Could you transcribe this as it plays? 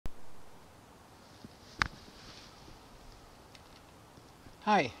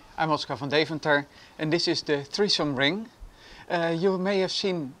Hi, I'm Oscar van Deventer and this is the Threesome ring. You may have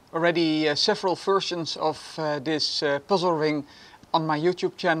seen already several versions of this puzzle ring on my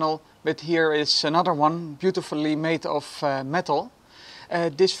YouTube channel, but here is another one beautifully made of metal.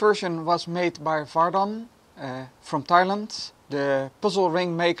 This version was made by Vardon from Thailand, the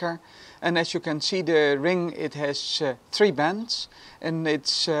Puzzleringmaker, and as you can see the ring, it has 3 bands and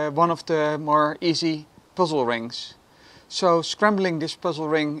it's one of the more easy puzzle rings. So scrambling this puzzle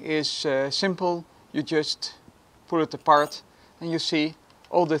ring is simple. You just pull it apart and you see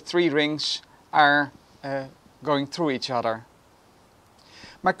all the 3 rings are going through each other.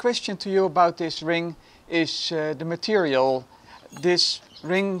 My question to you about this ring is the material. These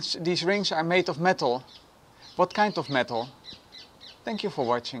rings are made of metal. What kind of metal? Thank you for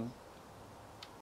watching.